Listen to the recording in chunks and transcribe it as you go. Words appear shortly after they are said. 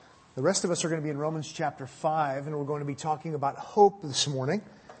The rest of us are going to be in Romans chapter 5, and we're going to be talking about hope this morning.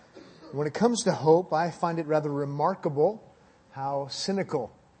 When it comes to hope, I find it rather remarkable how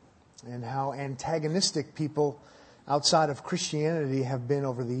cynical and how antagonistic people outside of Christianity have been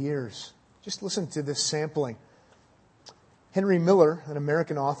over the years. Just listen to this sampling. Henry Miller, an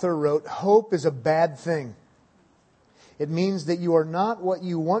American author, wrote, "Hope is a bad thing. It means that you are not what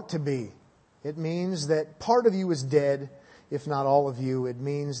you want to be. It means that part of you is dead, if not all of you. It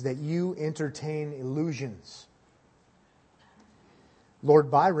means that you entertain illusions." Lord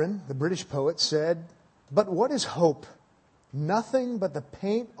Byron, the British poet, said, "But what is hope? Nothing but the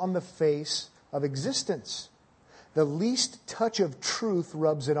paint on the face of existence. The least touch of truth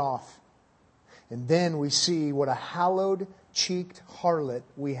rubs it off. And then we see what a hallowed-cheeked harlot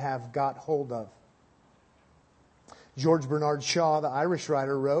we have got hold of." George Bernard Shaw, the Irish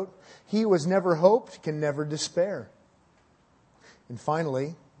writer, wrote, "He who has never hoped can never despair." And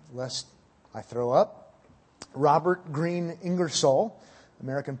finally, lest I throw up, Robert Greene Ingersoll,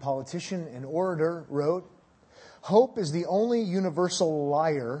 American politician and orator, wrote, "Hope is the only universal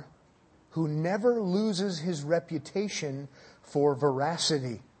liar who never loses his reputation for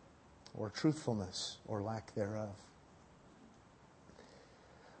veracity or truthfulness or lack thereof."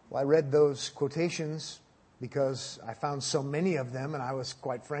 Well, I read those quotations because I found so many of them, and I was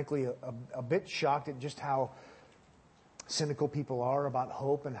quite frankly a bit shocked at just how cynical people are about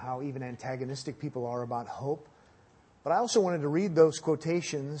hope and how even antagonistic people are about hope. But I also wanted to read those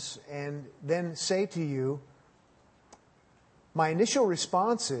quotations and then say to you, my initial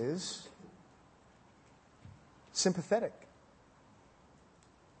response is sympathetic.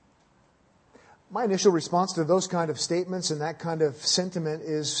 My initial response to those kind of statements and that kind of sentiment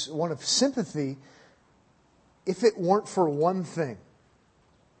is one of sympathy, if it weren't for one thing.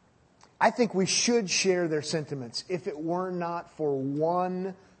 I think we should share their sentiments if it were not for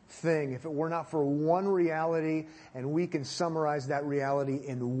one thing, if it were not for one reality, and we can summarize that reality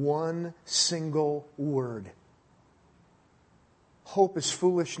in one single word. Hope is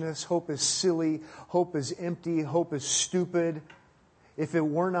foolishness, hope is silly, hope is empty, hope is stupid. If it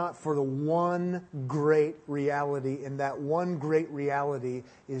were not for the one great reality, and that one great reality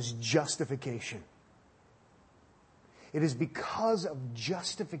is justification. It is because of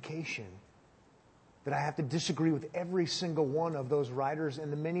justification that I have to disagree with every single one of those writers and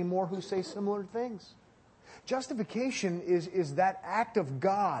the many more who say similar things. Justification is that act of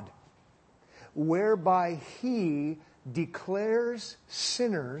God whereby He declares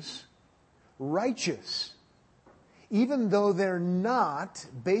sinners righteous, even though they're not,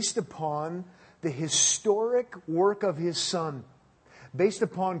 based upon the historic work of His Son, based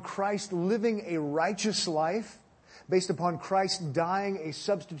upon Christ living a righteous life, based upon Christ dying a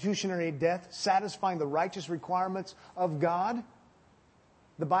substitutionary death, satisfying the righteous requirements of God.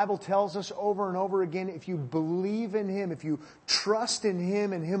 The Bible tells us over and over again, if you believe in Him, if you trust in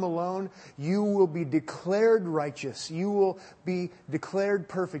Him and Him alone, you will be declared righteous. You will be declared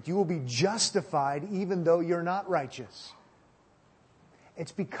perfect. You will be justified even though you're not righteous.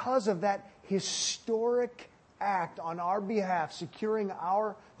 It's because of that historic act on our behalf, securing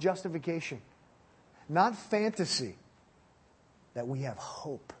our justification, not fantasy, that we have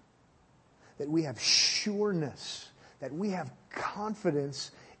hope, that we have sureness, that we have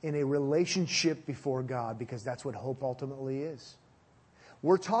confidence in a relationship before God, because that's what hope ultimately is.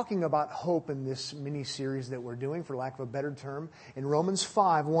 We're talking about hope in this mini-series that we're doing, for lack of a better term, in Romans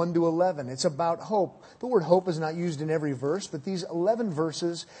 5, 1 to 11. It's about hope. The word hope is not used in every verse, but these 11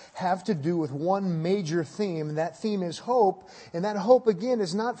 verses have to do with one major theme, and that theme is hope. And that hope, again,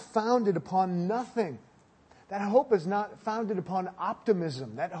 is not founded upon nothing. That hope is not founded upon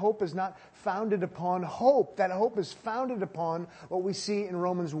optimism. That hope is not founded upon hope. That hope is founded upon what we see in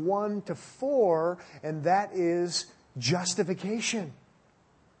Romans 1 to 4, and that is justification.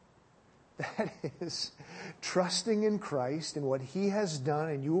 That is trusting in Christ and what He has done,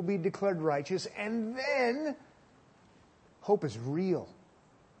 and you will be declared righteous. And then hope is real.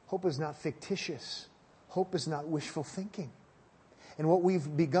 Hope is not fictitious. Hope is not wishful thinking. And what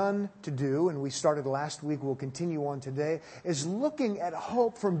we've begun to do, and we started last week, we'll continue on today, is looking at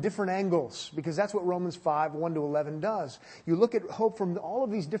hope from different angles, because that's what Romans 5, 1 to 11 does. You look at hope from all of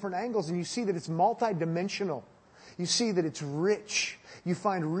these different angles, and you see that it's multidimensional. You see that it's rich. You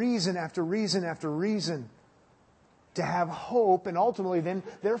find reason after reason after reason to have hope, and ultimately then,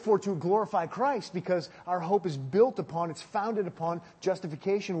 therefore, to glorify Christ, because our hope is built upon, it's founded upon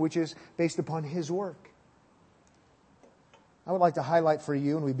justification, which is based upon His work. I would like to highlight for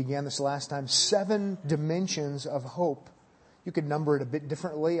you, and we began this last time, 7 dimensions of hope You could number it a bit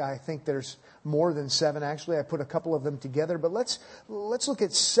differently. I think there's more than 7, actually. I put a couple of them together. But let's look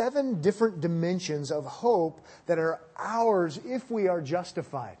at 7 different dimensions of hope that are ours if we are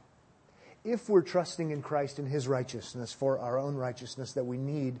justified. If we're trusting in Christ and His righteousness for our own righteousness that we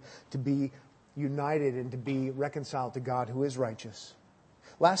need to be united and to be reconciled to God who is righteous.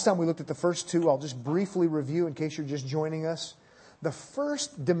 Last time we looked at the first 2. I'll just briefly review in case you're just joining us. The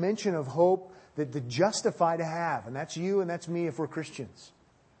first dimension of hope that the justified have, and that's you and that's me if we're Christians.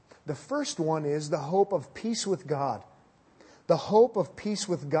 The first one is the hope of peace with God. The hope of peace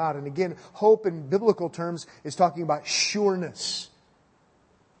with God. And again, hope in biblical terms is talking about sureness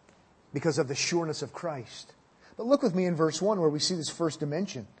because of the sureness of Christ. But look with me in verse 1 where we see this first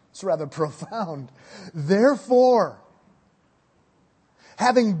dimension. It's rather profound. Therefore,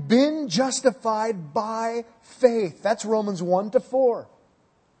 having been justified by faith. That's Romans 1-4.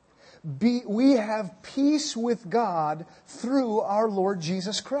 We have peace with God through our Lord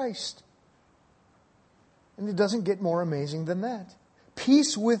Jesus Christ. And it doesn't get more amazing than that.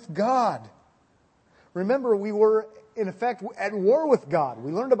 Peace with God. Remember, we were, in effect, at war with God.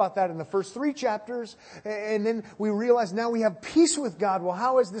 We learned about that in the first 3 chapters. And then we realized now we have peace with God. Well,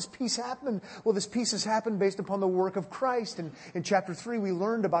 how has this peace happened? Well, this peace has happened based upon the work of Christ. And in chapter 3, we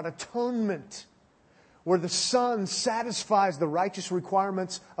learned about atonement, where the Son satisfies the righteous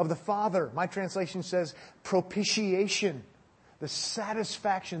requirements of the Father. My translation says propitiation, the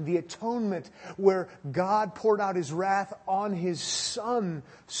satisfaction, the atonement, where God poured out His wrath on His Son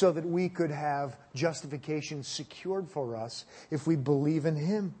so that we could have justification secured for us if we believe in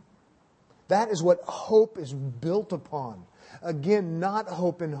Him. That is what hope is built upon. Again, not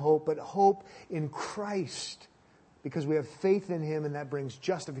hope in hope, but hope in Christ. Because we have faith in Him, and that brings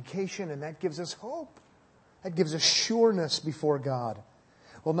justification, and that gives us hope. That gives us sureness before God.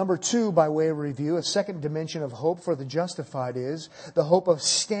 Well, number 2, by way of review, a second dimension of hope for the justified is the hope of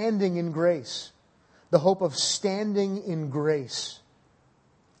standing in grace. The hope of standing in grace.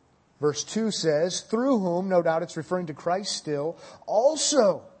 Verse 2 says, through whom, no doubt it's referring to Christ still,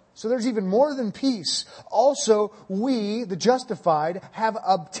 also, so there's even more than peace, also we, the justified, have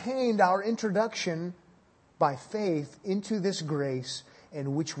obtained our introduction by faith into this grace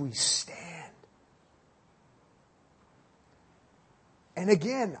in which we stand. And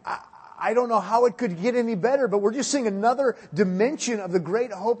again, I don't know how it could get any better, but we're just seeing another dimension of the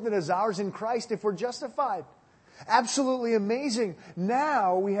great hope that is ours in Christ if we're justified. Absolutely amazing.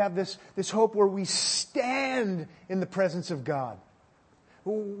 Now we have this hope where we stand in the presence of God.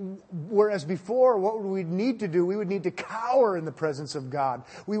 Whereas before, what would we need to do? We would need to cower in the presence of God.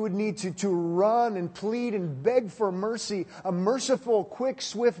 We would need to run and plead and beg for mercy, a merciful, quick,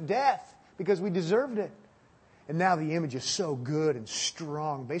 swift death, because we deserved it. And now the image is so good and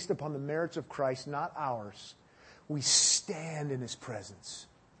strong, based upon the merits of Christ, not ours. We stand in His presence.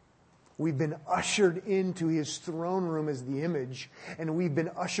 We've been ushered into His throne room as the image, and we've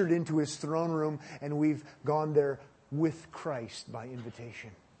been ushered into His throne room, and we've gone there with Christ by invitation.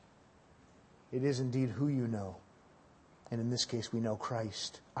 It is indeed who you know. And in this case, we know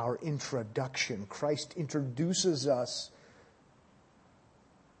Christ. Our introduction. Christ introduces us.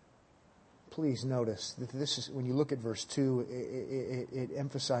 Please notice that this is, when you look at verse 2, it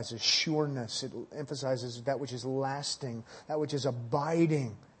emphasizes sureness. It emphasizes that which is lasting, that which is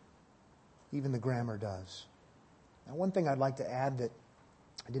abiding. Even the grammar does. Now, one thing I'd like to add that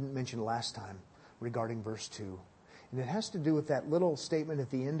I didn't mention last time regarding verse 2, and it has to do with that little statement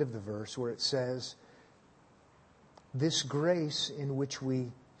at the end of the verse where it says, this grace in which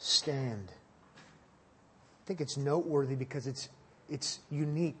we stand. I think it's noteworthy because it's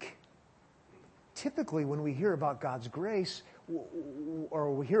unique. Typically, when we hear about God's grace,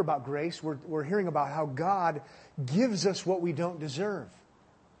 or we hear about grace, we're hearing about how God gives us what we don't deserve.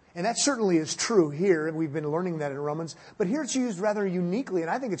 And that certainly is true here, and we've been learning that in Romans. But here it's used rather uniquely, and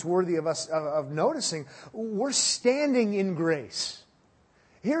I think it's worthy of us of noticing. We're standing in grace.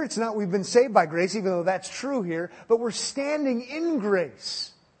 Here it's not we've been saved by grace, even though that's true here, but we're standing in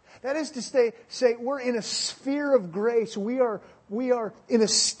grace. That is to say we're in a sphere of grace. We are in a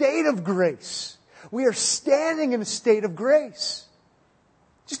state of grace. We are standing in a state of grace.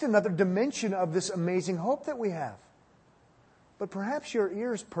 Just another dimension of this amazing hope that we have. But perhaps your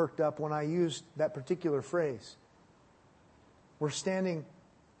ears perked up when I used that particular phrase. We're standing,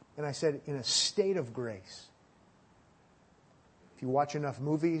 and I said, in a state of grace. If you watch enough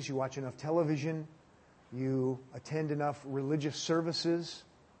movies, you watch enough television, you attend enough religious services,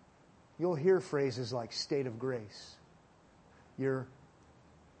 you'll hear phrases like state of grace. You're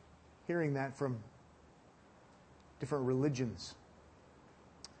hearing that from different religions.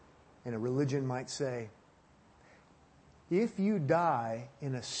 And a religion might say, If you die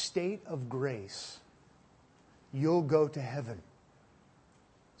in a state of grace, you'll go to heaven.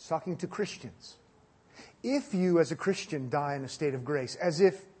 It's talking to Christians. If you, as a Christian, die in a state of grace, as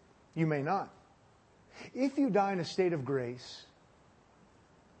if you may not, if you die in a state of grace,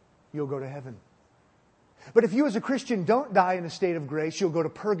 you'll go to heaven. But if you, as a Christian, don't die in a state of grace, you'll go to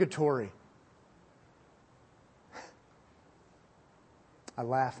purgatory. I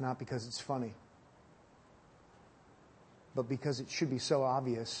laugh not because it's funny, but because it should be so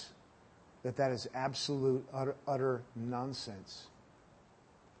obvious that is absolute, utter nonsense.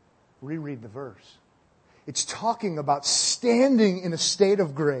 Reread the verse. It's talking about standing in a state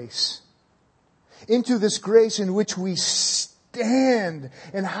of grace, into this grace in which we stand.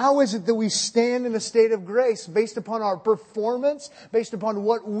 And how is it that we stand in a state of grace? Based upon our performance? Based upon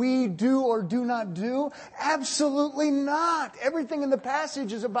what we do or do not do? Absolutely not. Everything in the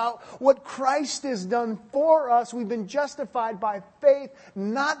passage is about what Christ has done for us. We've been justified by faith,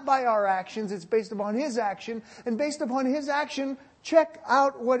 not by our actions. It's based upon His action. And based upon His action, check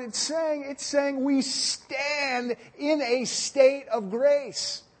out what it's saying. It's saying we stand in a state of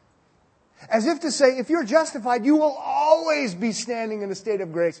grace. As if to say, if you're justified, you will always be standing in a state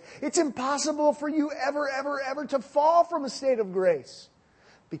of grace. It's impossible for you ever to fall from a state of grace.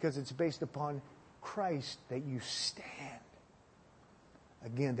 Because it's based upon Christ that you stand.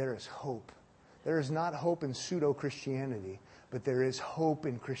 Again, there is hope. There is not hope in pseudo-Christianity, but there is hope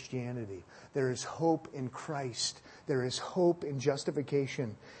in Christianity. There is hope in Christ. There is hope in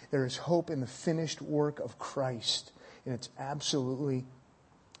justification. There is hope in the finished work of Christ. And it's absolutely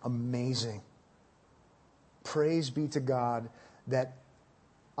amazing. Praise be to God that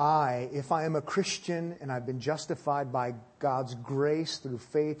if I am a Christian and I've been justified by God's grace through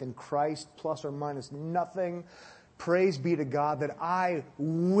faith in Christ, plus or minus nothing, praise be to God that I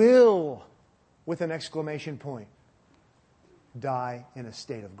will, with an exclamation point, die in a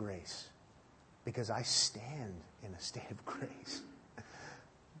state of grace. Because I stand in a state of grace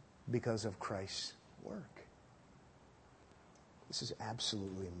because of Christ's work. This is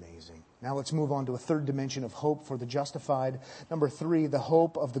absolutely amazing. Now let's move on to a third dimension of hope for the justified. Number 3, the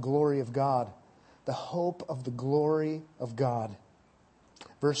hope of the glory of God. The hope of the glory of God.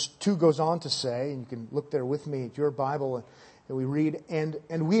 Verse 2 goes on to say, and you can look there with me at your Bible, and we read, and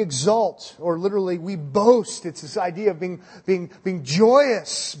we exult, or literally we boast. It's this idea of being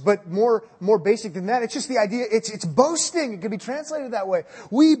joyous, but more basic than that. It's just the idea, it's boasting. It can be translated that way.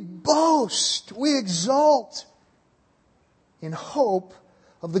 We boast, we exult in hope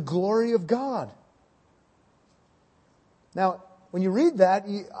of the glory of God. Now, when you read that,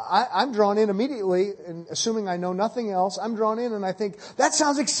 I'm drawn in immediately, and assuming I know nothing else, I'm drawn in and I think, that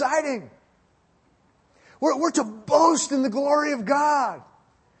sounds exciting. We're to boast in the glory of God.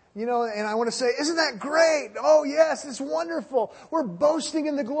 You know, and I want to say, isn't that great? Oh yes, it's wonderful. We're boasting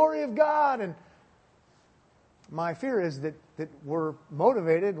in the glory of God. And my fear is that we're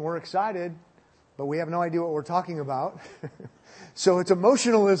motivated and we're excited, but we have no idea what we're talking about. So it's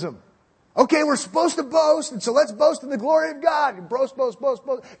emotionalism. Okay, we're supposed to boast, and so let's boast in the glory of God. Boast.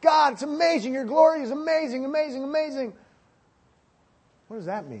 God, it's amazing. Your glory is amazing. What does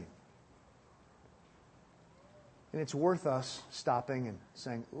that mean? And it's worth us stopping and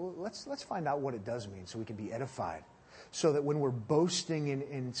saying, well, let's find out what it does mean so we can be edified. So that when we're boasting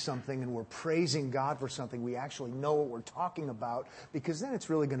in something and we're praising God for something, we actually know what we're talking about, because then it's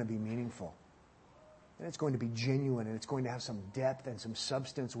really going to be meaningful. And it's going to be genuine, and it's going to have some depth and some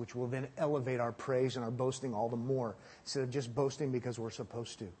substance, which will then elevate our praise and our boasting all the more, instead of just boasting because we're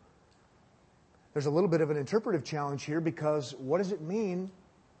supposed to. There's a little bit of an interpretive challenge here, because what does it mean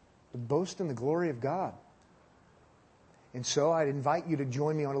to boast in the glory of God? And so I'd invite you to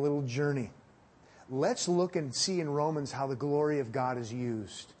join me on a little journey. Let's look and see in Romans how the glory of God is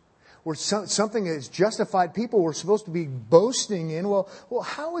used. We're something as justified people we're supposed to be boasting in. Well,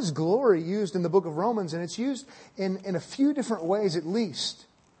 how is glory used in the book of Romans? And it's used in a few different ways at least.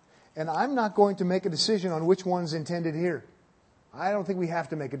 And I'm not going to make a decision on which one's intended here. I don't think we have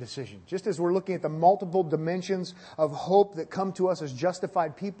to make a decision. Just as we're looking at the multiple dimensions of hope that come to us as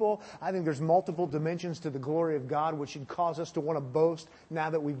justified people, I think there's multiple dimensions to the glory of God which should cause us to want to boast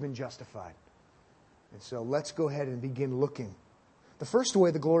now that we've been justified. And so let's go ahead and begin looking. The first way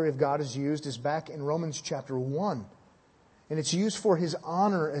the glory of God is used is back in Romans chapter 1. And it's used for His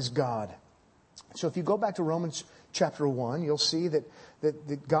honor as God. So if you go back to Romans chapter 1, you'll see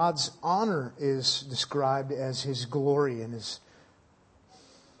that God's honor is described as His glory and as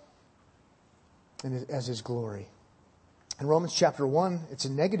His glory. In Romans chapter 1, it's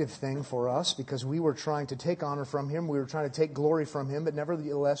a negative thing for us because we were trying to take honor from Him. We were trying to take glory from Him, but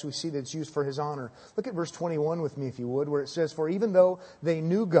nevertheless we see that it's used for His honor. Look at verse 21 with me, if you would, where it says, "For even though they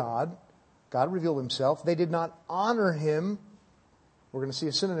knew God, God revealed Himself, they did not honor Him." We're going to see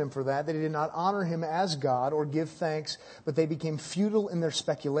a synonym for that. They did not honor Him as God or give thanks, but they became futile in their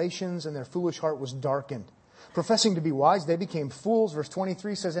speculations, and their foolish heart was darkened. Professing to be wise, they became fools. Verse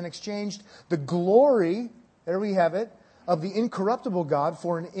 23 says, "And exchanged the glory," there we have it, "of the incorruptible God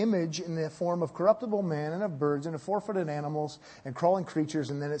for an image in the form of corruptible man and of birds and of four-footed animals and crawling creatures."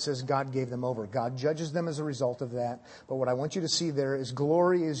 And then it says God gave them over. God judges them as a result of that. But what I want you to see there is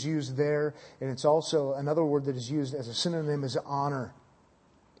glory is used there, and it's also another word that is used as a synonym is honor.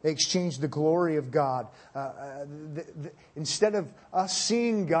 They exchanged the glory of God. Instead of us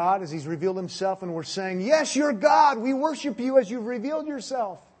seeing God as He's revealed Himself and we're saying, "Yes, you're God. We worship You as You've revealed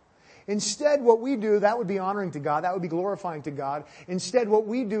Yourself." Instead, what we do, that would be honoring to God. That would be glorifying to God. Instead, what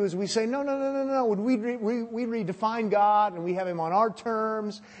we do is we say, no. We redefine God and we have Him on our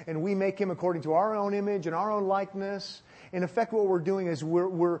terms and we make Him according to our own image and our own likeness. In effect, what we're doing is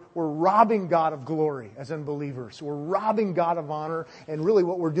we're robbing God of glory as unbelievers. We're robbing God of honor. And really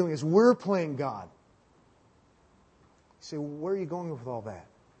what we're doing is we're playing God. You say, well, where are you going with all that?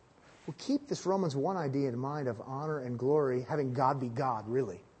 Well, keep this Romans 1 idea in mind of honor and glory, having God be God,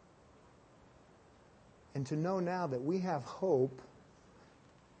 really. And to know now that we have hope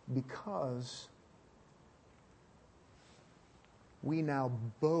because we now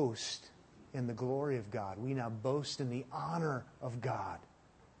boast in the glory of God. We now boast in the honor of God.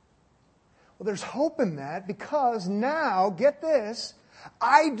 Well, there's hope in that because now, get this,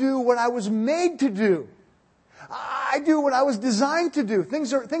 I do what I was made to do. I do what I was designed to do.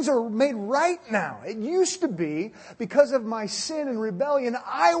 Things are made right now. It used to be, because of my sin and rebellion,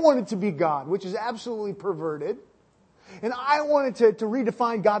 I wanted to be God, which is absolutely perverted. And I wanted to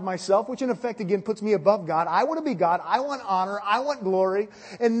redefine God myself, which in effect, again, puts me above God. I want to be God. I want honor. I want glory.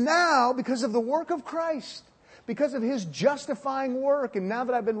 And now, because of the work of Christ, because of His justifying work, and now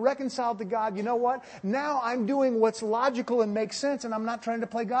that I've been reconciled to God, you know what? Now I'm doing what's logical and makes sense, and I'm not trying to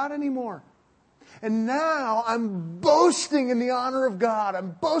play God anymore. And now I'm boasting in the honor of God.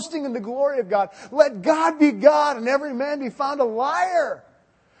 I'm boasting in the glory of God. Let God be God and every man be found a liar.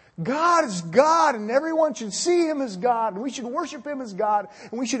 God is God and everyone should see Him as God. And we should worship Him as God.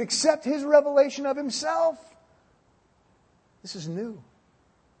 And we should accept His revelation of Himself. This is new.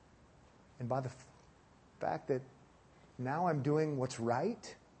 And by the fact that now I'm doing what's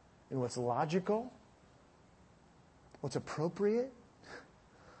right and what's logical, what's appropriate,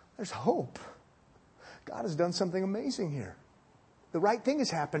 there's hope. God has done something amazing here. The right thing is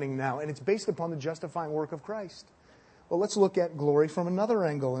happening now, and it's based upon the justifying work of Christ. Well, let's look at glory from another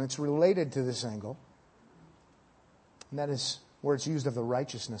angle, and it's related to this angle. And that is where it's used of the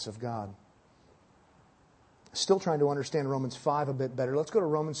righteousness of God. Still trying to understand Romans 5 a bit better. Let's go to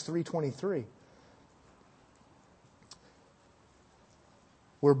Romans 3:23.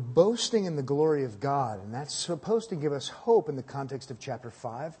 We're boasting in the glory of God, and that's supposed to give us hope in the context of chapter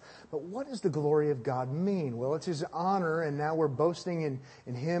 5. But what does the glory of God mean? Well, it's His honor, and now we're boasting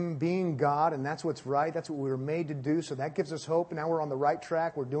in Him being God, and that's what's right. That's what we were made to do, so that gives us hope. Now we're on the right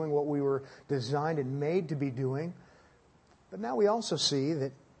track. We're doing what we were designed and made to be doing. But now we also see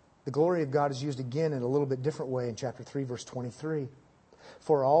that the glory of God is used again in a little bit different way in chapter 3, verse 23.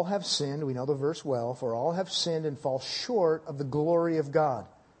 For all have sinned, we know the verse well, for all have sinned and fall short of the glory of God.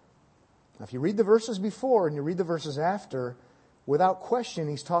 Now, if you read the verses before and you read the verses after, without question,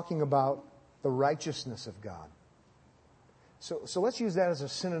 he's talking about the righteousness of God. So let's use that as a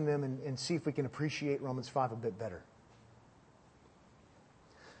synonym and see if we can appreciate Romans 5 a bit better.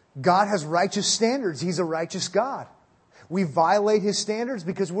 God has righteous standards. He's a righteous God. We violate His standards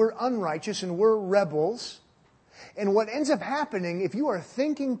because we're unrighteous and we're rebels. And what ends up happening, if you are a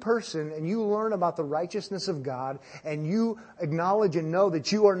thinking person and you learn about the righteousness of God and you acknowledge and know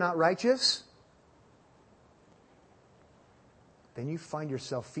that you are not righteous, then you find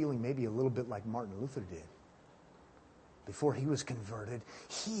yourself feeling maybe a little bit like Martin Luther did. Before he was converted,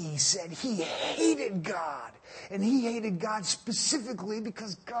 he said he hated God. And he hated God specifically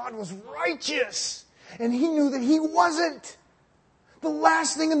because God was righteous. And he knew that He wasn't. The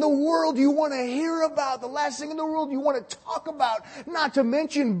last thing in the world you want to hear about, the last thing in the world you want to talk about, not to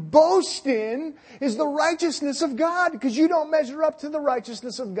mention boast in, is the righteousness of God, because you don't measure up to the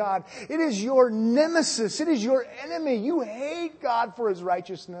righteousness of God. It is your nemesis. It is your enemy. You hate God for His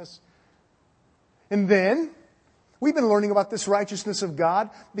righteousness. And then, We've been learning about this righteousness of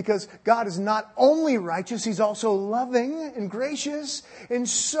God because God is not only righteous, He's also loving and gracious. And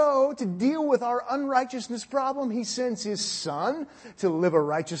so, to deal with our unrighteousness problem, He sends His Son to live a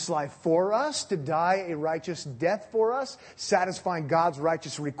righteous life for us, to die a righteous death for us, satisfying God's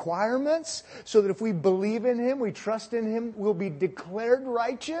righteous requirements, so that if we believe in Him, we trust in Him, we'll be declared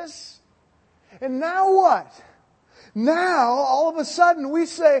righteous. And now what? Now, all of a sudden, we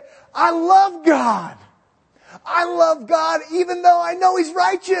say, I love God. I love God even though I know He's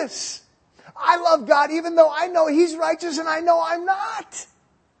righteous. I love God even though I know He's righteous and I know I'm not.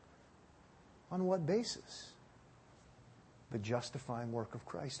 On what basis? The justifying work of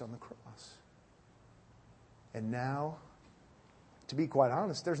Christ on the cross. And now, to be quite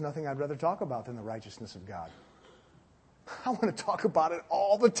honest, there's nothing I'd rather talk about than the righteousness of God. I want to talk about it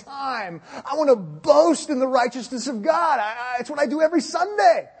all the time. I want to boast in the righteousness of God. It's what I do every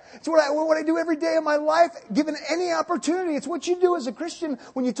Sunday. It's what I do every day of my life, given any opportunity. It's what you do as a Christian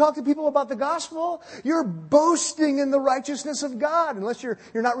when you talk to people about the gospel. You're boasting in the righteousness of God. Unless you're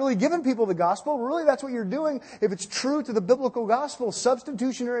not really giving people the gospel, really that's what you're doing. If it's true to the biblical gospel,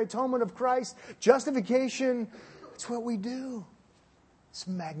 substitutionary atonement of Christ, justification, it's what we do. It's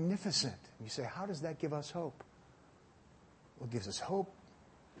magnificent. And you say, how does that give us hope? Well, it gives us hope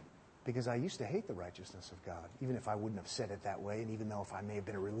because I used to hate the righteousness of God, even if I wouldn't have said it that way, and even though if I may have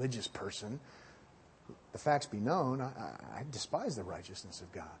been a religious person, the facts be known, I despise the righteousness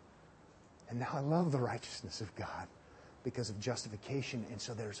of God. And now I love the righteousness of God because of justification, and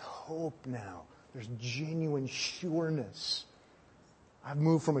so there's hope now. There's genuine sureness. I've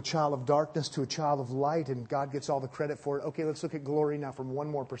moved from a child of darkness to a child of light, and God gets all the credit for it. Okay, let's look at glory now from one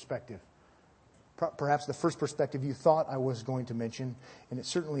more perspective. Perhaps the first perspective you thought I was going to mention, and it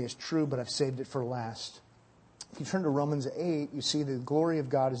certainly is true, but I've saved it for last. If you turn to Romans 8, you see the glory of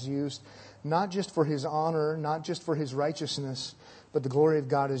God is used not just for His honor, not just for His righteousness, but the glory of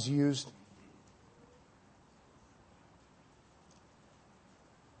God is used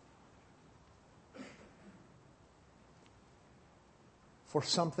for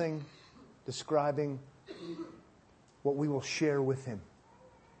something describing what we will share with Him.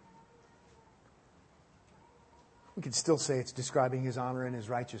 We could still say it's describing His honor and His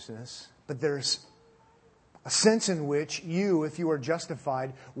righteousness, but there's a sense in which you, if you are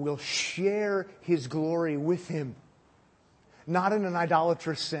justified, will share His glory with Him. Not in an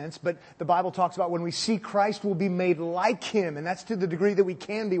idolatrous sense, but the Bible talks about when we see Christ, we'll be made like Him, and that's to the degree that we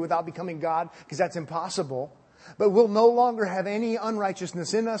can be without becoming God, because that's impossible. But we'll no longer have any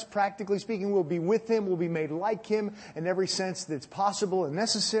unrighteousness in us. Practically speaking, we'll be with Him. We'll be made like Him in every sense that's possible and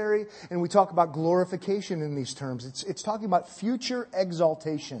necessary. And we talk about glorification in these terms. It's talking about future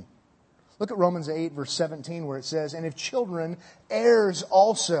exaltation. Look at Romans 8, verse 17, where it says, and if children, heirs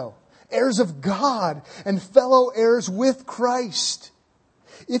also, heirs of God, and fellow heirs with Christ,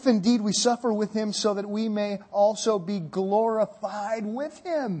 if indeed we suffer with Him, so that we may also be glorified with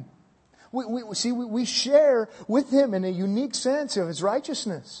Him. We share with Him in a unique sense of His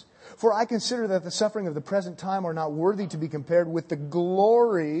righteousness. For I consider that the suffering of the present time are not worthy to be compared with the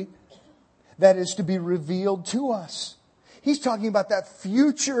glory that is to be revealed to us. He's talking about that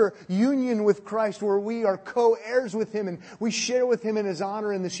future union with Christ where we are co-heirs with Him and we share with Him in His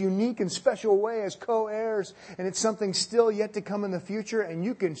honor in this unique and special way as co-heirs. And it's something still yet to come in the future. And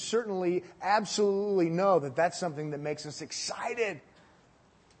you can certainly, absolutely know that that's something that makes us excited.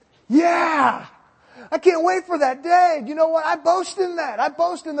 Yeah! I can't wait for that day. You know what? I boast in that. I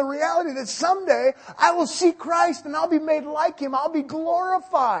boast in the reality that someday I will see Christ and I'll be made like Him. I'll be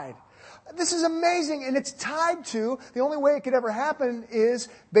glorified. This is amazing, and it's tied to, the only way it could ever happen is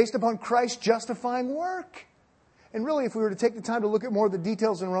based upon Christ's justifying work. And really, if we were to take the time to look at more of the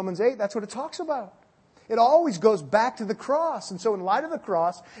details in Romans 8, that's what it talks about. It always goes back to the cross. And so in light of the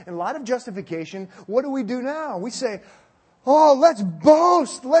cross, in light of justification, what do we do now? We say, oh, let's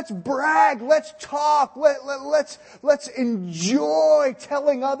boast, let's brag, let's talk, let's enjoy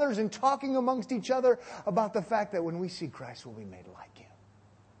telling others and talking amongst each other about the fact that when we see Christ, we'll be made like Him.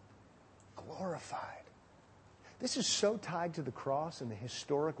 Glorified. This is so tied to the cross and the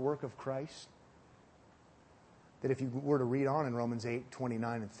historic work of Christ that if you were to read on in Romans 8,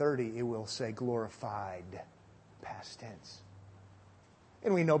 29 and 30, it will say glorified, past tense.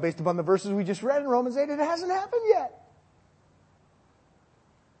 And we know based upon the verses we just read in Romans 8, it hasn't happened yet.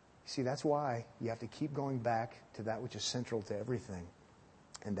 See, that's why you have to keep going back to that which is central to everything,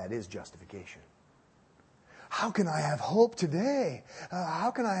 and that is justification. how can I have hope today?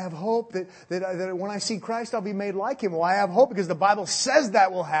 How can I have hope that when I see Christ, I'll be made like Him? Well, I have hope because the Bible says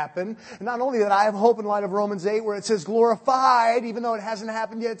that will happen. And not only that, I have hope in light of Romans 8 where it says glorified, even though it hasn't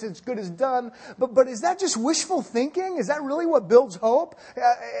happened yet, it's as good as done. But is that just wishful thinking? Is that really what builds hope?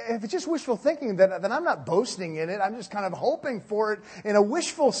 If it's just wishful thinking, then I'm not boasting in it. I'm just kind of hoping for it in a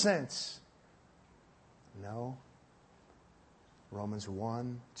wishful sense. No. Romans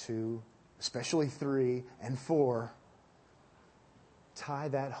 1, 2, especially 3 and 4, tie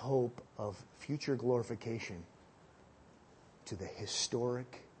that hope of future glorification to the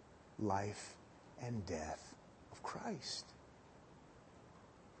historic life and death of Christ,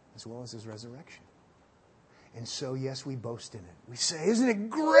 as well as His resurrection. And so, yes, we boast in it. We say, isn't it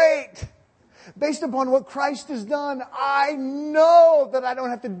great? Based upon what Christ has done, I know that I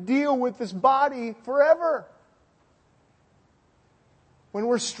don't have to deal with this body forever. When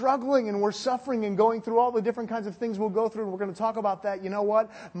we're struggling and we're suffering and going through all the different kinds of things we'll go through, and we're going to talk about that, you know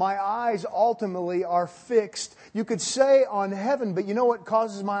what? My eyes ultimately are fixed. You could say on heaven, but you know what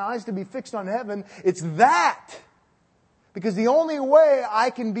causes my eyes to be fixed on heaven? It's that. Because the only way I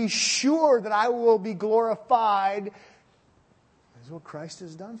can be sure that I will be glorified is what Christ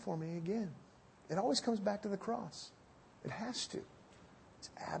has done for me again. It always comes back to the cross. It has to. It's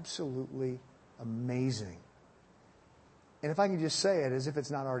absolutely amazing. And if I can just say it as if it's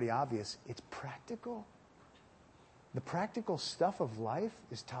not already obvious, it's practical. The practical stuff of life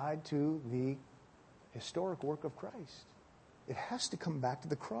is tied to the historic work of Christ. It has to come back to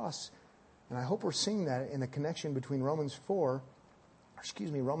the cross. And I hope we're seeing that in the connection between Romans 5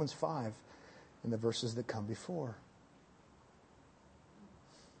 and the verses that come before.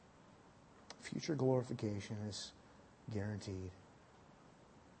 Future glorification is guaranteed.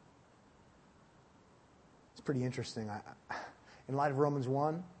 It's pretty interesting. In light of Romans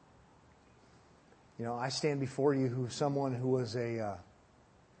 1, I stand before you who someone who was a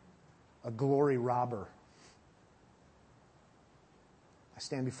glory robber. I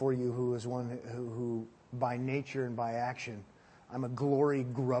stand before you who is one who by nature and by action, I'm a glory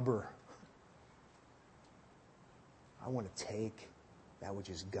grubber. I want to take that which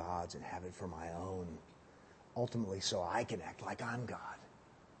is God's and have it for my own, ultimately so I can act like I'm God.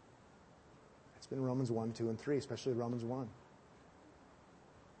 It's been Romans 1, 2, and 3, especially Romans 1.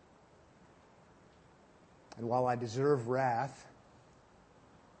 And while I deserve wrath,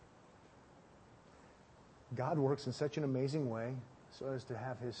 God works in such an amazing way so as to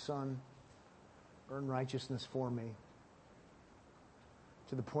have His Son earn righteousness for me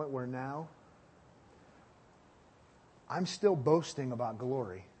to the point where now I'm still boasting about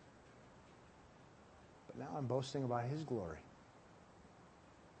glory, but now I'm boasting about His glory.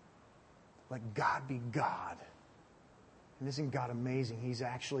 Let God be God. And isn't God amazing? He's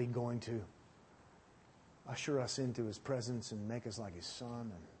actually going to usher us into His presence and make us like His Son.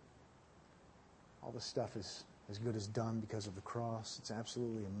 And all this stuff is as good as done because of the cross. It's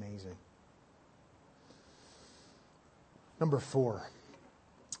absolutely amazing. Number 4.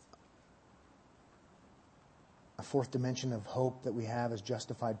 A fourth dimension of hope that we have as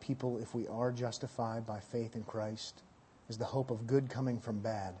justified people, if we are justified by faith in Christ, is the hope of good coming from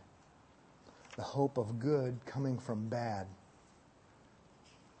bad. The hope of good coming from bad.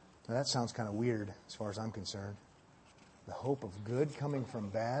 Now that sounds kind of weird as far as I'm concerned. The hope of good coming from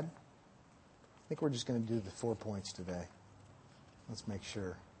bad. I think we're just going to do the 4 points today. Let's make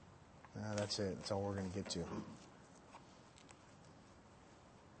sure. That's it. That's all we're going to get to.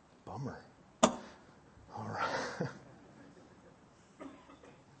 Bummer. All right.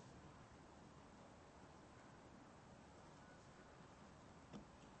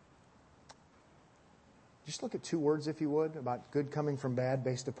 Just look at 2 words, if you would, about good coming from bad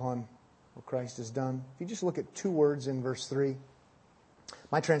based upon what Christ has done. If you just look at 2 words in verse 3,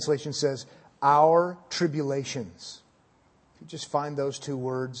 my translation says, our tribulations. If you just find those 2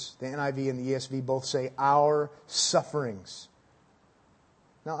 words, the NIV and the ESV both say our sufferings.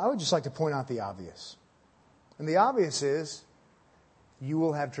 Now, I would just like to point out the obvious. And the obvious is, you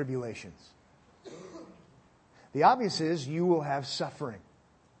will have tribulations. The obvious is, you will have suffering.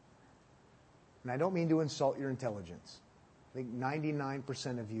 And I don't mean to insult your intelligence. I think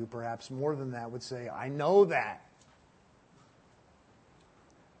 99% of you, perhaps more than that, would say, I know that.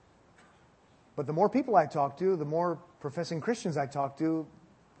 But the more people I talk to, the more professing Christians I talk to,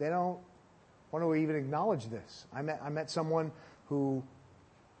 they don't want to even acknowledge this. I met someone who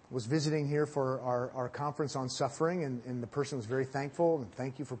was visiting here for our conference on suffering, and the person was very thankful, and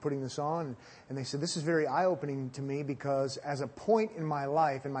thank you for putting this on. And they said, this is very eye-opening to me because as a point in my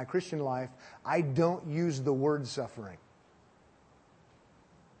life, in my Christian life, I don't use the word suffering.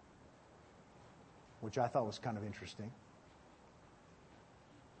 which I thought was kind of interesting.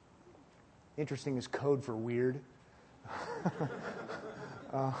 Interesting is code for weird.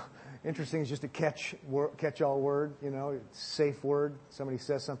 Interesting is just a catch-all word, safe word. Somebody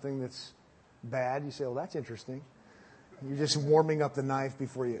says something that's bad, you say, well, that's interesting. You're just warming up the knife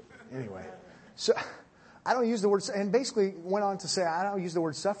before you... Anyway. So I don't use the word... And basically went on to say, I don't use the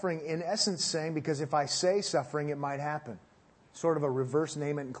word suffering, in essence saying, because if I say suffering, it might happen. Sort of a reverse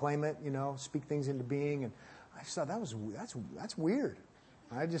name it and claim it, speak things into being. And I just thought, that's weird.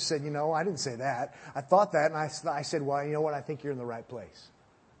 I just said, I didn't say that. I thought that, and I said, well, you know what? I think you're in the right place.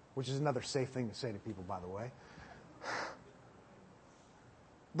 Which is another safe thing to say to people, by the way.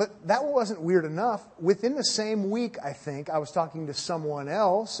 But that wasn't weird enough. Within the same week, I think, I was talking to someone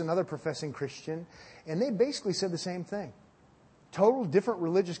else, another professing Christian, and they basically said the same thing. Total different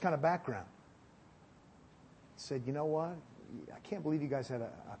religious kind of background. Said, you know what? I can't believe you guys had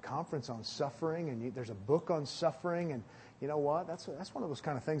a conference on suffering, and there's a book on suffering, and you know what? That's one of those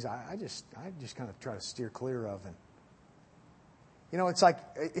kind of things I just kind of try to steer clear of. And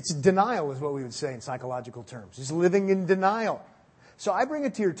it's denial is what we would say in psychological terms. It's living in denial. So I bring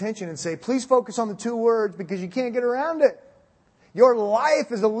it to your attention and say, please focus on the two words because you can't get around it. Your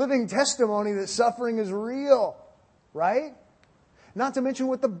life is a living testimony that suffering is real, right? Not to mention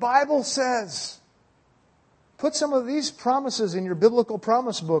what the Bible says. Put some of these promises in your biblical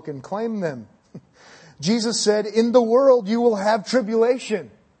promise book and claim them. Jesus said, in the world you will have tribulation.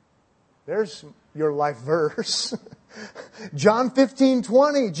 There's your life verse. John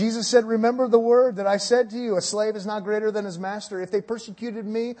 15:20, Jesus said, remember the word that I said to you, a slave is not greater than his master. If they persecuted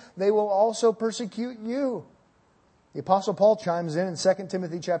me, they will also persecute you. The Apostle Paul chimes in 2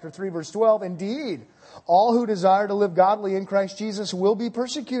 Timothy chapter 3, verse 12, indeed, all who desire to live godly in Christ Jesus will be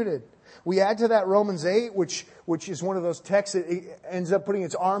persecuted. We add to that Romans 8, which is one of those texts that ends up putting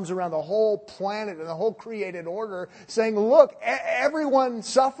its arms around the whole planet and the whole created order, saying, look, everyone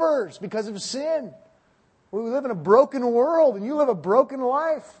suffers because of sin. We live in a broken world, and you live a broken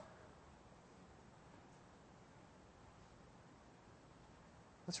life.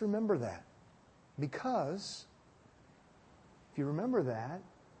 Let's remember that. Because if you remember that,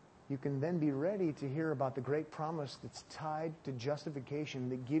 you can then be ready to hear about the great promise that's tied to justification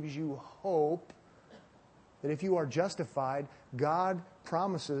that gives you hope that if you are justified, God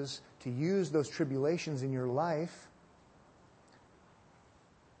promises to use those tribulations in your life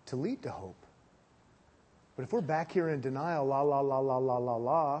to lead to hope. But if we're back here in denial, la, la, la, la, la, la,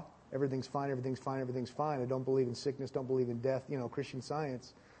 la, everything's fine, everything's fine, everything's fine, I don't believe in sickness, don't believe in death, Christian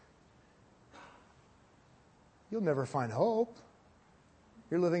Science, you'll never find hope.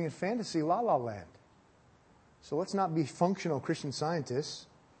 You're living in fantasy la la land. So let's not be functional Christian Scientists.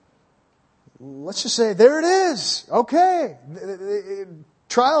 Let's just say, there it is. Okay.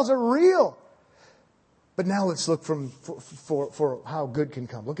 Trials are real. But now let's look for how good can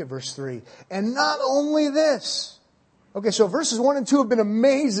come. Look at verse 3. And not only this. Okay, so verses 1 and 2 have been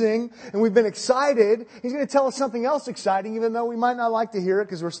amazing, and we've been excited. He's going to tell us something else exciting, even though we might not like to hear it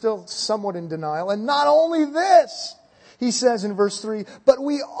because we're still somewhat in denial. And not only this, he says in verse 3, but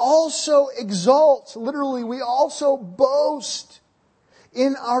we also exult. Literally, we also boast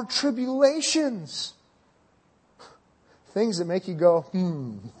in our tribulations. Things that make you go,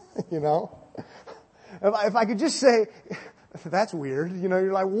 If I could just say, that's weird.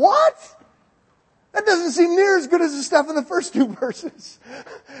 You're like, what? That doesn't seem near as good as the stuff in the first two verses.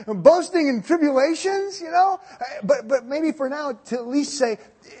 Boasting in tribulations, But maybe for now to at least say,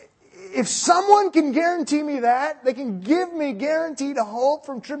 if someone can guarantee me that, they can give me guaranteed hope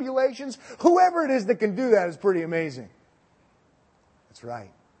from tribulations, whoever it is that can do that is pretty amazing. That's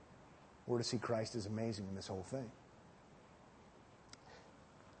right. We're to see Christ is amazing in this whole thing.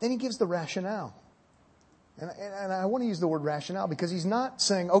 Then he gives the rationale. And I want to use the word rationale because he's not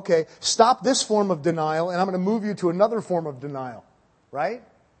saying, okay, stop this form of denial and I'm going to move you to another form of denial. Right?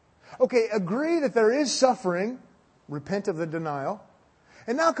 Okay, agree that there is suffering. Repent of the denial.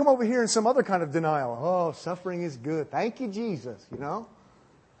 And now come over here in some other kind of denial. Oh, suffering is good. Thank you, Jesus.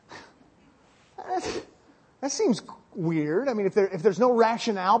 That seems weird. I mean, if there's no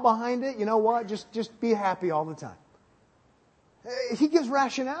rationale behind it, you know what? Just be happy all the time. He gives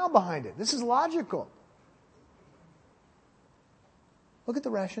rationale behind it. This is logical. Look at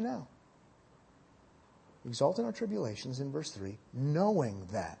the rationale. Exalt in our tribulations in verse 3, knowing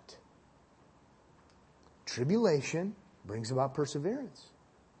that tribulation brings about perseverance.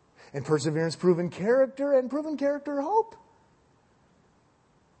 And perseverance, proven character, and proven character, hope.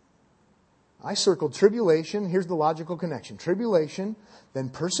 I circled tribulation. Here's the logical connection. Tribulation, then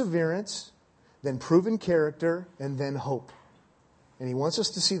perseverance, then proven character, and then hope. And he wants us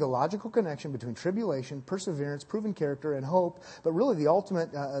to see the logical connection between tribulation, perseverance, proven character, and hope. But really the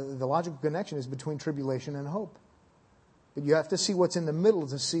ultimate, the logical connection is between tribulation and hope. But you have to see what's in the middle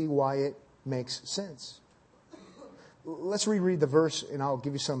to see why it makes sense. Let's reread the verse and I'll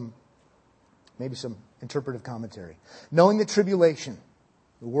give you maybe some interpretive commentary. Knowing the tribulation,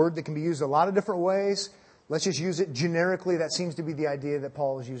 the word that can be used a lot of different ways. Let's just use it generically. That seems to be the idea that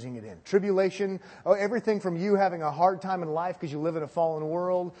Paul is using it in. Tribulation, everything from you having a hard time in life because you live in a fallen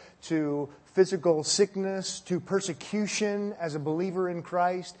world, to physical sickness, to persecution as a believer in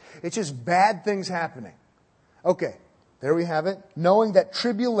Christ. It's just bad things happening. Okay, there we have it. Knowing that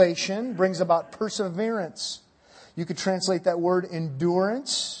tribulation brings about perseverance. You could translate that word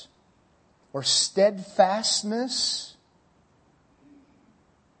endurance or steadfastness.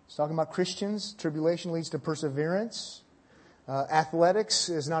 It's talking about Christians. Tribulation leads to perseverance. Athletics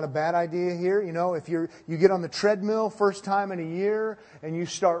is not a bad idea here. You know, if you get on the treadmill first time in a year and you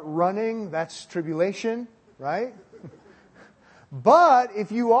start running, that's tribulation, right? But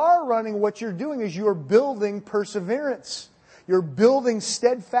if you are running, what you're doing is you're building perseverance. You're building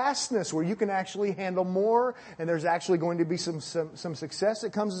steadfastness where you can actually handle more and there's actually going to be some success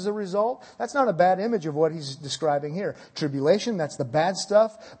that comes as a result. That's not a bad image of what he's describing here. Tribulation, that's the bad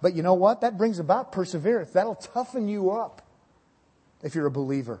stuff. But you know what? That brings about perseverance. That'll toughen you up if you're a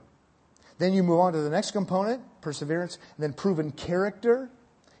believer. Then you move on to the next component, perseverance, and then proven character.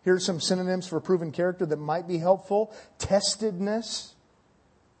 Here are some synonyms for proven character that might be helpful. Testedness,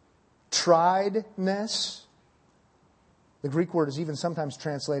 triedness. The Greek word is even sometimes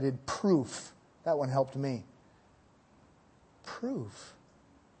translated proof. That one helped me. Proof.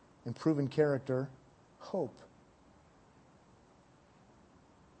 And proven character, hope.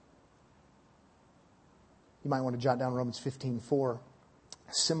 You might want to jot down Romans 15:4.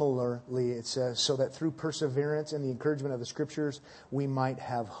 Similarly, it says, so that through perseverance and the encouragement of the Scriptures, we might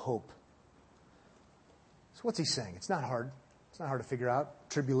have hope. So what's he saying? It's not hard. It's not hard to figure out.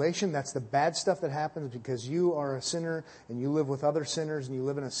 Tribulation, that's the bad stuff that happens because you are a sinner and you live with other sinners and you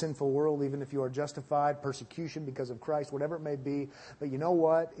live in a sinful world, even if you are justified. Persecution because of Christ, whatever it may be. But you know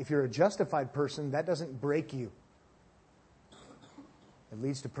what? If you're a justified person, that doesn't break you. It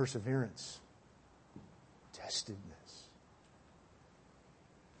leads to perseverance, testedness.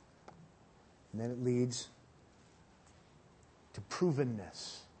 And then it leads to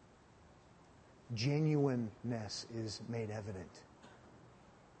provenness. Genuineness is made evident,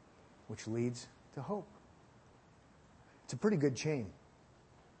 which leads to hope. It's a pretty good chain.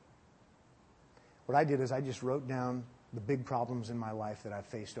 What I did is I just wrote down the big problems in my life that I've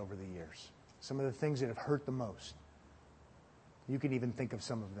faced over the years. Some of the things that have hurt the most. You can even think of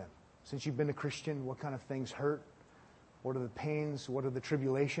some of them. Since you've been a Christian, what kind of things hurt? What are the pains? What are the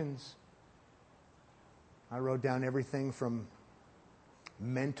tribulations? I wrote down everything from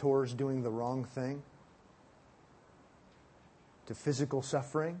mentors doing the wrong thing, to physical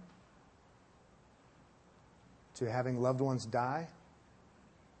suffering, to having loved ones die,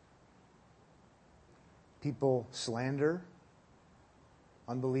 people slander,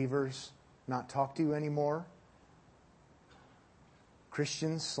 unbelievers not talk to you anymore,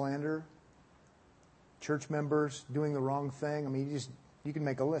 Christians slander, church members doing the wrong thing. I mean, you can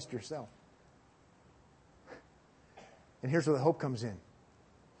make a list yourself. And here's where the hope comes in.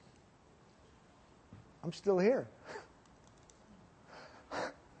 I'm still here.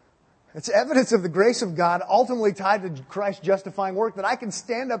 It's evidence of the grace of God ultimately tied to Christ's justifying work that I can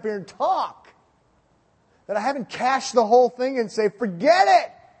stand up here and talk. That I haven't cashed the whole thing and say, forget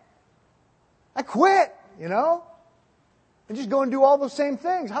it. I quit, you know. And just go and do all those same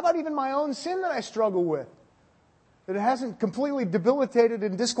things. How about even my own sin that I struggle with? That it hasn't completely debilitated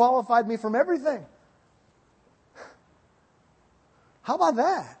and disqualified me from everything. How about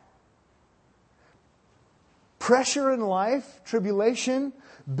that? Pressure in life, tribulation,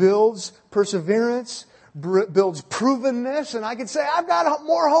 builds perseverance, builds provenness. And I could say, I've got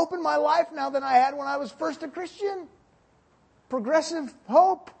more hope in my life now than I had when I was first a Christian. Progressive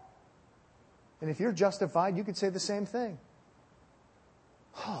hope. And if you're justified, you could say the same thing.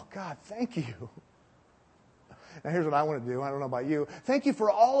 Oh, God, thank you. Now, here's what I want to do. I don't know about you. Thank you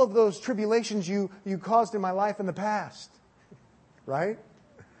for all of those tribulations you caused in my life in the past. Right?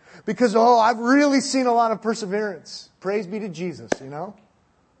 Because, I've really seen a lot of perseverance. Praise be to Jesus, you know.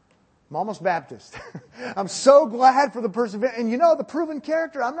 I'm almost Baptist. I'm so glad for the perseverance. And you know, the proven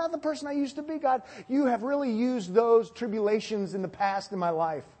character, I'm not the person I used to be, God. You have really used those tribulations in the past in my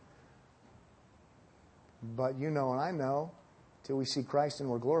life. But you know and I know, till we see Christ and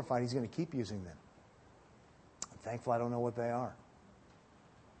we're glorified, He's going to keep using them. I'm thankful I don't know what they are.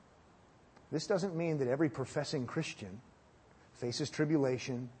 This doesn't mean that every professing Christian faces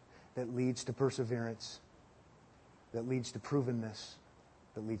tribulation, that leads to perseverance, that leads to provenness,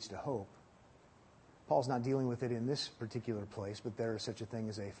 that leads to hope. Paul's not dealing with it in this particular place, but there is such a thing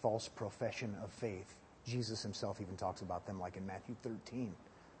as a false profession of faith. Jesus himself even talks about them like in Matthew 13.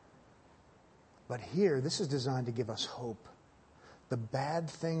 But here, this is designed to give us hope. The bad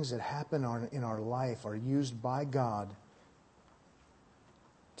things that happen in our life are used by God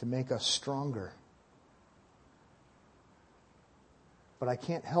to make us stronger. But I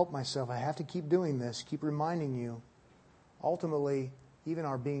can't help myself. I have to keep doing this, keep reminding you. Ultimately, even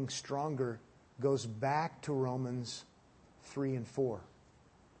our being stronger goes back to Romans 3 and 4.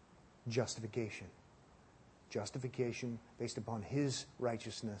 Justification. Justification based upon His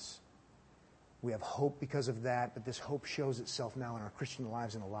righteousness. We have hope because of that, but this hope shows itself now in our Christian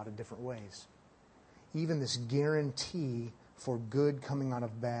lives in a lot of different ways. Even this guarantee for good coming out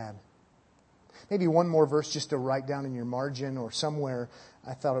of bad. Maybe one more verse just to write down in your margin or somewhere.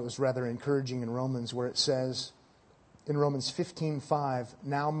 I thought it was rather encouraging in Romans where it says, in Romans 15:5,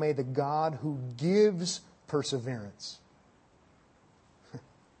 now may the God who gives perseverance.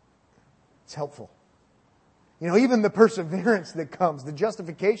 It's helpful. You know, even the perseverance that comes, the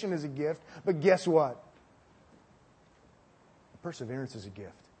justification is a gift, but guess what? The perseverance is a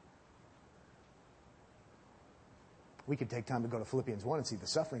gift. We could take time to go to Philippians 1 and see the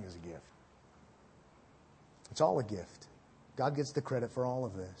suffering is a gift. It's all a gift. God gets the credit for all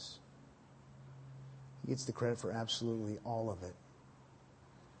of this. He gets the credit for absolutely all of it.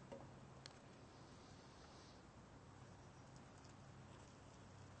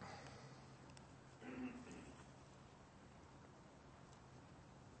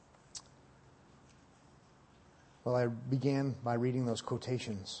 Well, I began by reading those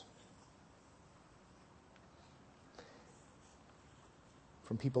quotations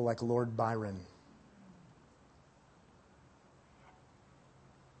from people like Lord Byron.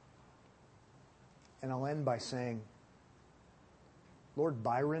 And I'll end by saying, Lord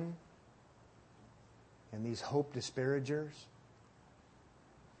Byron and these hope disparagers,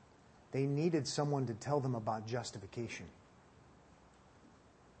 they needed someone to tell them about justification.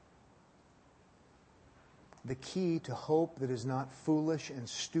 The key to hope that is not foolish and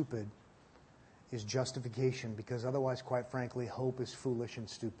stupid is justification, because otherwise, quite frankly, hope is foolish and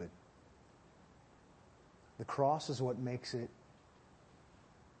stupid. The cross is what makes it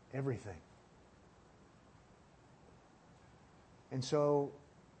everything. And so,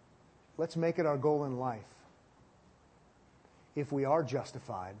 let's make it our goal in life, if we are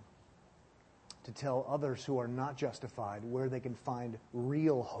justified, to tell others who are not justified where they can find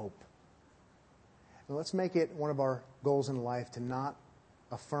real hope. And let's make it one of our goals in life to not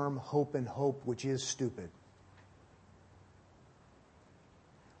affirm hope and hope, which is stupid,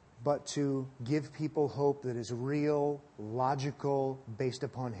 but to give people hope that is real, logical, based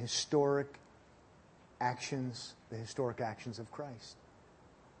upon historic actions, the historic actions of Christ.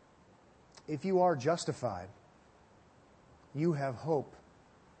 If you are justified, you have hope.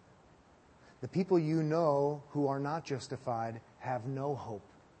 The people you know who are not justified have no hope.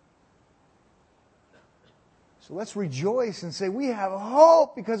 So let's rejoice and say we have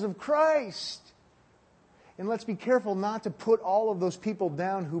hope because of Christ. And let's be careful not to put all of those people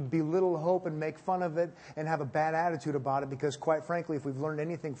down who belittle hope and make fun of it and have a bad attitude about it, because quite frankly, if we've learned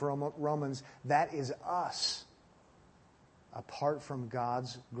anything from Romans, that is us, apart from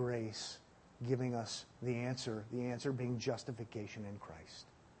God's grace giving us the answer being justification in Christ.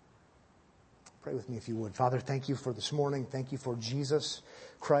 Pray with me if you would. Father, thank you for this morning. Thank you for Jesus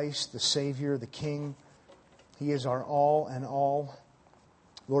Christ, the Savior, the King. He is our all and all.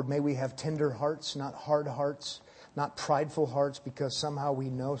 Lord, may we have tender hearts, not hard hearts, not prideful hearts because somehow we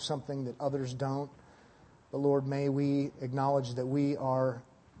know something that others don't. But Lord, may we acknowledge that we are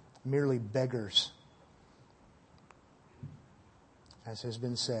merely beggars. As has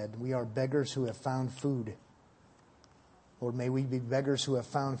been said, we are beggars who have found food. Lord, may we be beggars who have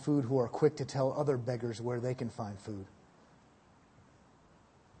found food, who are quick to tell other beggars where they can find food.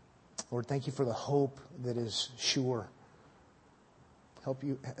 Lord, thank you for the hope that is sure.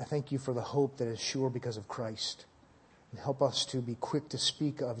 Thank you for the hope that is sure because of Christ. And help us to be quick to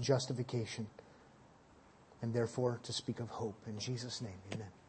speak of justification and therefore to speak of hope. In Jesus' name, amen.